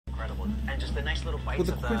And just the nice little bites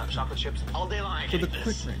of the chocolate chips all day long. For the quick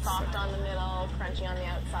rinse. Soft on the middle, crunchy on the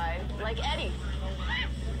outside. Like Eddie.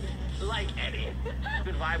 Like Eddie.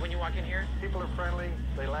 Good vibe when you walk in here? People are friendly,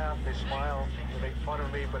 they laugh, they smile, they make fun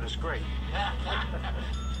of me, but it's great.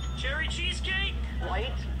 Cherry cheesecake?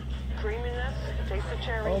 White, creaminess, taste of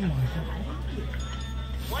cherry. Oh my god.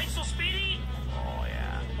 White so speedy? Oh,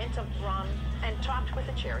 yeah. Hint of rum, and topped with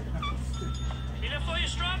a cherry. Enough for your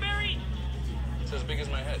strawberry? It's as big as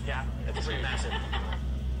my head. Yeah, it's pretty massive.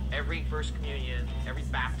 Every first communion, every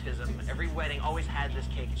baptism, every wedding always had this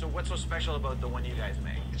cake. So what's so special about the one you guys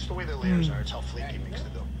make? It's the way the layers are. It's how flaky you mix the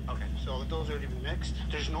dough. Okay. So the dough's already been mixed.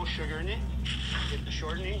 There's no sugar in it. Get the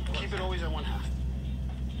shortening. Keep it always at 1/2.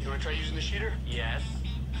 You want to try using the sheeter? Yes.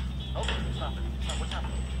 Oh, stop it. Stop. What's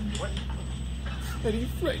happening? What? Eddie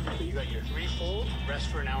Frank. You got your 3-fold. Rest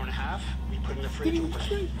for an hour and a half. We put in the fridge.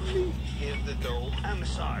 Give the dough a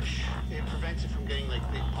massage. It prevents it from getting like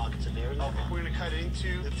big pockets of air. Okay. We're going to cut it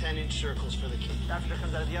into the 10-inch circles for the cake. After it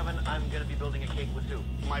comes out of the oven, I'm going to be building a cake with who?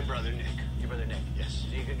 My brother, Nick. Your brother Nick. Yes.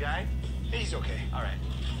 Is he a good guy? He's okay. All right.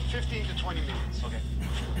 15 to 20 minutes. Okay.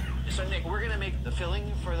 So Nick, we're going to make the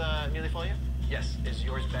filling for the millifolia? Yes. Is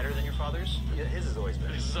yours better than your father's? Yeah, his is always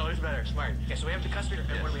better. His is always better. Smart. Okay, so we have the custard,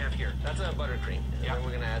 and what do we have here? That's a buttercream. And Yeah. then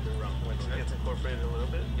we're going to add the rum. Once it gets incorporated a little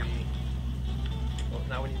bit, well,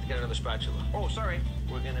 now we need to get another spatula. Oh, sorry.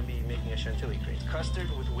 We're going to be making a chantilly cream. Custard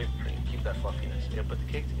with whipped cream. Keep that fluffiness. You're going to put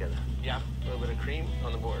the cake together. Yeah. A little bit of cream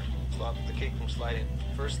on the board. Stop the cake from sliding.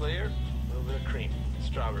 First layer, a little bit of cream.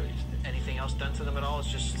 Strawberries. Anything else done to them at all? It's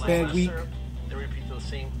just like Bad week. Syrup. Then repeat the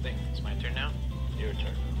same thing. It's my turn now? Your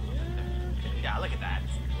turn. Okay. Yeah, look at that.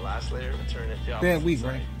 Last layer, turn it the Bad opposite week, side.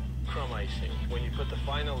 right? Crumb icing. When you put the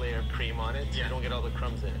final layer of cream on it, you don't get all the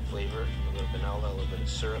crumbs in it. Flavor, a little vanilla, a little bit of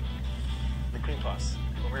syrup. The cream toss.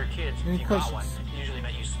 When we were kids, Any if you got one, questions? it usually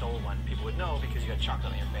meant you stole one. People would know because you had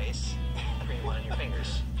chocolate on your face, cream on your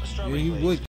fingers. A Yeah, strawberry you glaze. would.